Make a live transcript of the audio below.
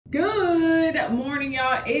Good morning,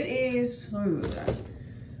 y'all. It is, let me move that.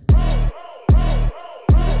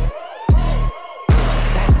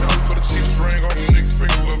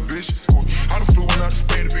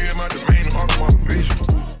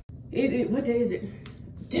 What day is it?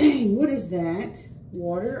 Dang, what is that?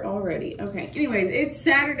 Water already. Okay, anyways, it's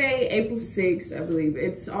Saturday, April 6th, I believe.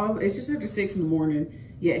 It's just after 6 in the morning.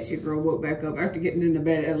 Yes, your girl woke back up after getting into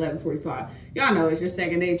bed at 11:45. Y'all know it's just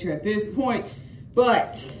second nature at this point.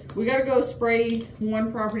 But we gotta go spray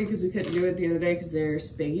one property because we couldn't do it the other day because their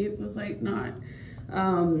spigot was like not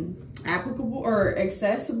applicable or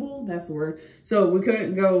accessible. That's the word. So we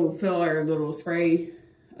couldn't go fill our little spray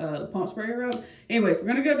pump sprayer up. Anyways, we're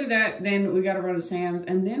gonna go do that. Then we gotta run to Sam's,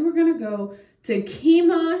 and then we're gonna go to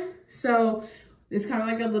Kima. So it's kind of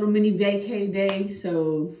like a little mini vacay day.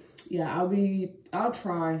 So yeah, I'll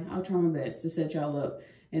try my best to set y'all up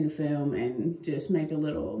in the film and just make a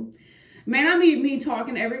little, may not be me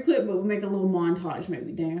talking every clip, but we'll make a little montage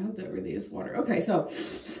maybe. Dang, I hope that really is water. Okay, so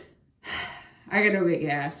I gotta go get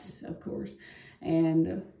gas, of course.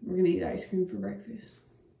 And we're gonna eat ice cream for breakfast.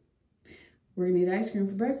 We're gonna eat ice cream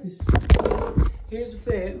for breakfast. Here's the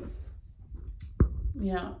food.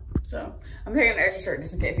 Yeah, so I'm taking an extra shirt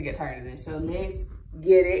just in case I get tired of this. So let's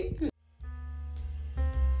get it.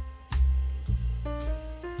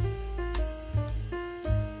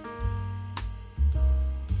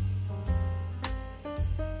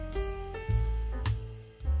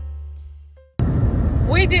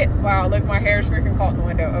 We did, wow, look, my hair is freaking caught in the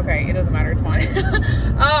window. Okay, it doesn't matter, it's fine.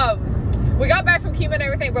 We got back from Kima and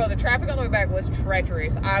everything, bro. The traffic on the way back was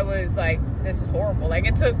treacherous. I was like, this is horrible. Like,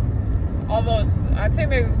 it took almost, I'd say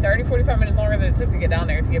maybe 30, 45 minutes longer than it took to get down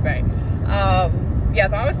there to get back. Yeah,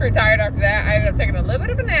 so I was pretty tired after that. I ended up taking a little bit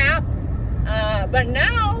of a nap. But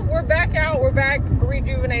now we're back out. We're back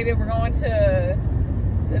rejuvenated. We're going to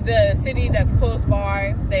the city that's close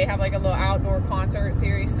by. They have like a little outdoor concert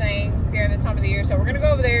series thing during this time of the year. So we're going to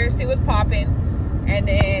go over there, see what's popping. And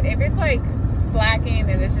then if it's like slacking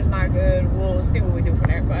and it's just not good, we'll see what we do from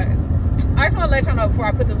there. But I just want to let y'all know before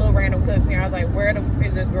I put the little random clips in here, I was like, where the f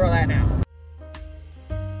is this girl at now?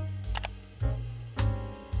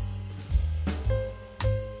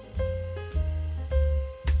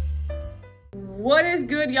 What is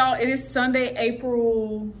good, y'all? It is Sunday,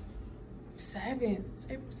 April 7th. It's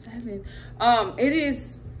April 7th. It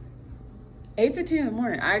is 8:15 in the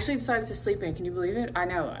morning. I actually decided to sleep in. Can you believe it? I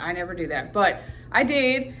know, I never do that, but I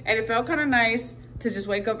did, and it felt kind of nice to just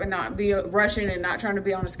wake up and not be rushing and not trying to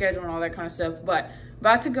be on a schedule and all that kind of stuff. But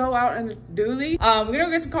about to go out in the dually. We're gonna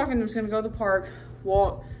get some coffee and I'm just gonna go to the park,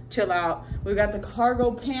 walk, chill out. We got the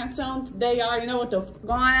cargo pants on today, y'all. You know what the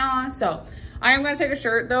going on. So I am gonna take a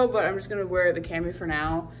shirt though, but I'm just gonna wear the cami for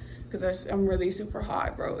now because I'm really super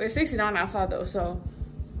hot, bro. It's 69 outside though, so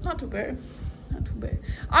not too bad. Not too bad.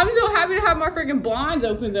 I'm so happy to have my freaking blinds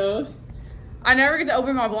open though. I never get to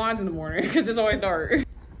open my blinds in the morning because it's always dark.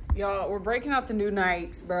 Y'all, we're breaking out the new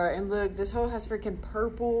Nikes, bro. And look, this hoe has freaking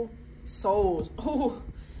purple soles. Oh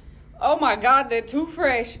my God, they're too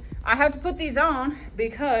fresh. I have to put these on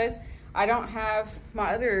because I don't have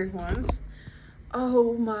my other ones.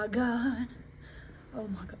 Oh my God. Oh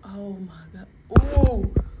my God. Oh my God.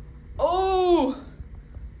 Oh. Oh.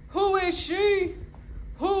 Who is she?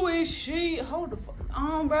 Who is she? Hold the fuck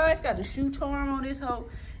on, bro. It's got the shoe charm on this hoe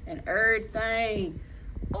and everything.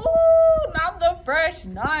 Ooh, not the fresh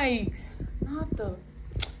Nikes. Not the,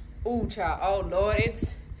 ooh, child. Oh Lord,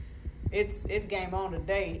 it's game on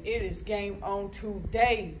today. It is game on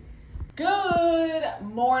today. Good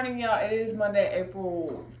morning, y'all. It is Monday,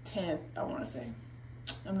 April 10th, I want to say.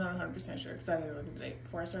 I'm not 100% sure because I didn't look at the date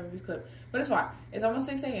before I started this clip. But it's fine. It's almost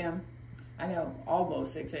 6 a.m. I know,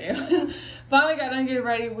 almost 6 a.m. Finally got done getting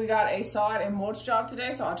ready. We got a sod and mulch job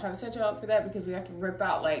today, so I'll try to set you up for that because we have to rip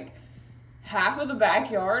out like half of the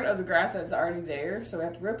backyard of the grass that's already there. So we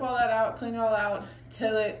have to rip all that out, clean it all out,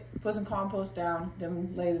 till it, put some compost down,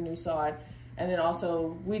 then lay the new sod, and then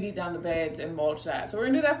also weed eat down the beds and mulch that. So we're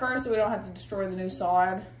gonna do that first so we don't have to destroy the new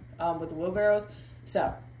sod with the wheelbarrows.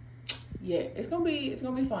 So yeah, it's gonna be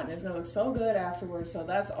fun. It's gonna look so good afterwards. So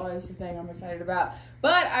that's always the thing I'm excited about.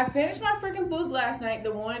 But I finished my freaking book last night.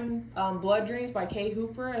 The one Blood Dreams by Kay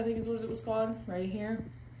Hooper, I think is what it was called, right here.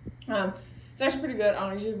 It's actually pretty good. I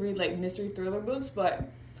don't usually read like mystery thriller books, but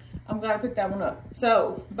I'm glad I picked that one up.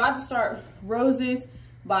 So about to start Roses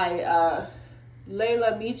by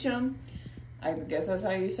Layla Meacham. I guess that's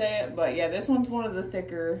how you say it. But yeah, this one's one of the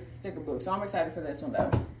thicker books. So I'm excited for this one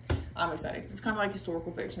though. I'm excited. It's kind of like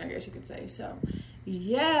historical fiction, I guess you could say. So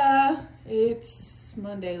yeah, it's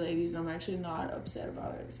Monday, ladies, and I'm actually not upset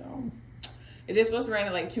about it. So it is supposed to rain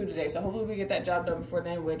at like 2 today. So hopefully we get that job done before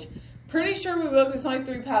then, which Pretty sure we will, 'cause it's only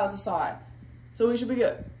 3 pallets aside. So we should be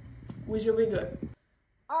good. We should be good.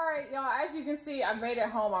 All right, y'all, as you can see, I made it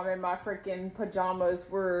home. I'm in my freaking pajamas.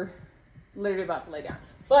 We're literally about to lay down.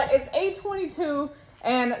 But it's 8:22,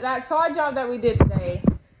 and that sod job that we did today,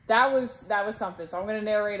 that was something. So I'm gonna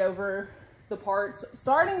narrate over the parts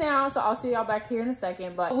starting now. So I'll see y'all back here in a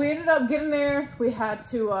second. But we ended up getting there. We had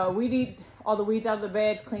to weed eat all the weeds out of the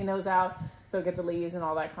beds, clean those out, so get the leaves and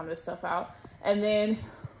all that kind of stuff out. And then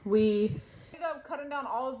we ended up cutting down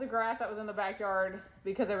all of the grass that was in the backyard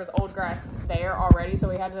because there was old grass there already. So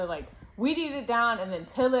we had to like weed eat it down and then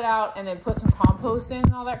till it out and then put some compost in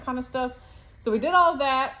and all that kind of stuff. So we did all of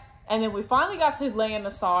that, and then we finally got to lay in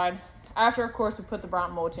the sod. After, of course, we put the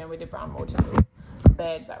brown mulch in. We did brown mulch in those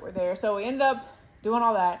beds that were there. So we ended up doing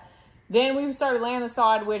all that. Then we started laying the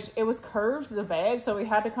sod, which it was curved, the bed. So we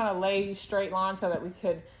had to kind of lay straight line so that we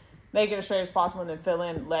could make it as straight as possible and then fill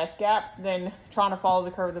in less gaps than trying to follow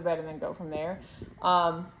the curve of the bed and then go from there.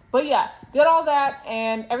 But yeah, did all that,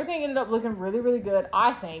 and everything ended up looking really, really good,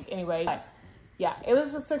 I think. Anyway, yeah, it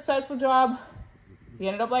was a successful job. We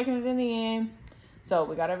ended up liking it in the end. So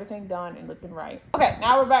we got everything done and looking right. Okay,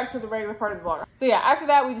 now we're back to the regular part of the vlog. So yeah, after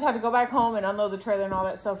that, we just had to go back home and unload the trailer and all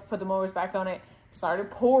that stuff, put the mowers back on it.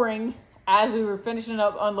 Started pouring as we were finishing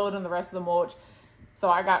up unloading the rest of the mulch. So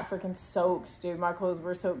I got freaking soaked, dude. My clothes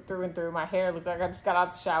were soaked through and through. My hair looked like I just got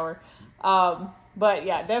out the shower. But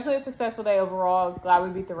yeah, definitely a successful day overall. Glad we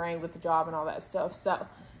beat the rain with the job and all that stuff. So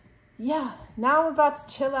yeah, now I'm about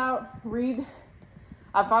to chill out, read.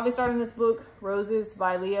 I'm finally starting this book, Roses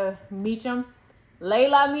by Layla Meacham,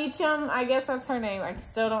 I guess that's her name. I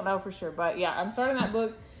still don't know for sure, but yeah, I'm starting that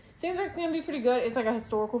book. Seems like it's gonna be pretty good. It's like a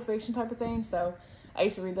historical fiction type of thing, so I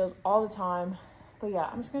used to read those all the time. But yeah,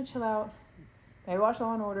 I'm just gonna chill out, maybe watch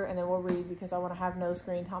Law and Order, and then we'll read because I want to have no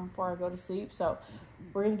screen time before I go to sleep. So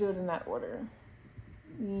we're gonna do it in that order.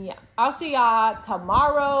 Yeah, I'll see y'all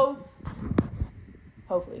tomorrow,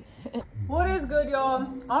 hopefully. What is good, y'all?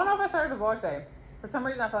 I don't know if I started the vlog today. For some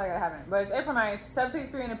reason, I feel like I haven't. But it's April 9th,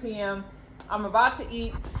 7:53 in the p.m. I'm about to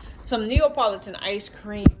eat some Neapolitan ice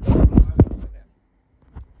cream.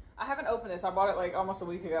 I haven't opened this. I bought it like almost a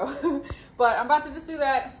week ago. But I'm about to just do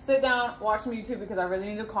that, sit down, watch some YouTube because I really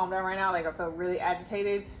need to calm down right now. Like, I feel really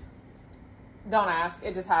agitated. Don't ask.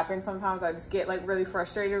 It just happens. Sometimes I just get like really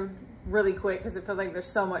frustrated really quick because it feels like there's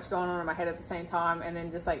so much going on in my head at the same time. And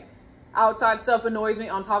then just like outside stuff annoys me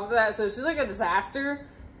on top of that. So it's just like a disaster.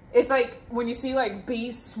 It's like when you see like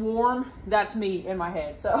bees swarm, that's me in my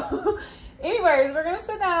head. So anyways, we're gonna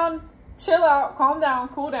sit down, chill out, calm down,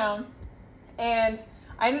 cool down. And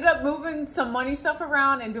I ended up moving some money stuff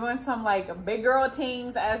around and doing some like big girl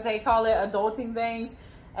things, as they call it, adulting things.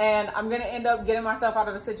 And I'm gonna end up getting myself out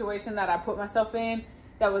of a situation that I put myself in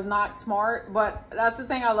that was not smart. But that's the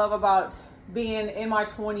thing I love about being in my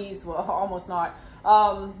 20s. Well, almost not.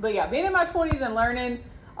 But yeah, being in my 20s and learning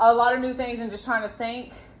a lot of new things and just trying to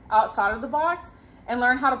think outside of the box and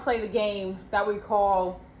learn how to play the game that we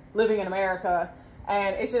call living in America.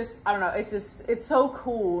 And it's just, I don't know, it's so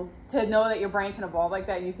cool to know that your brain can evolve like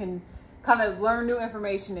that. And you can kind of learn new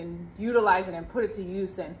information and utilize it and put it to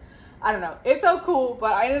use. And I don't know, it's so cool.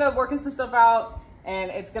 But I ended up working some stuff out,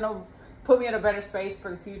 and it's gonna put me in a better space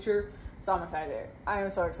for the future. So I'm excited. I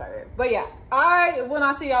am so excited. But yeah, I will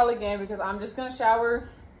not see y'all again because I'm just gonna shower,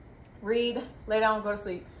 read, lay down, go to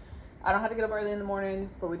sleep. I don't have to get up early in the morning,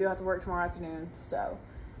 but we do have to work tomorrow afternoon. So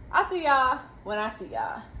I'll see y'all when I see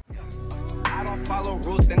y'all. I don't follow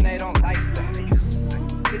rules, then they don't like that.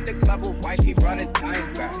 Hit the club with white people, run it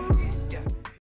time back.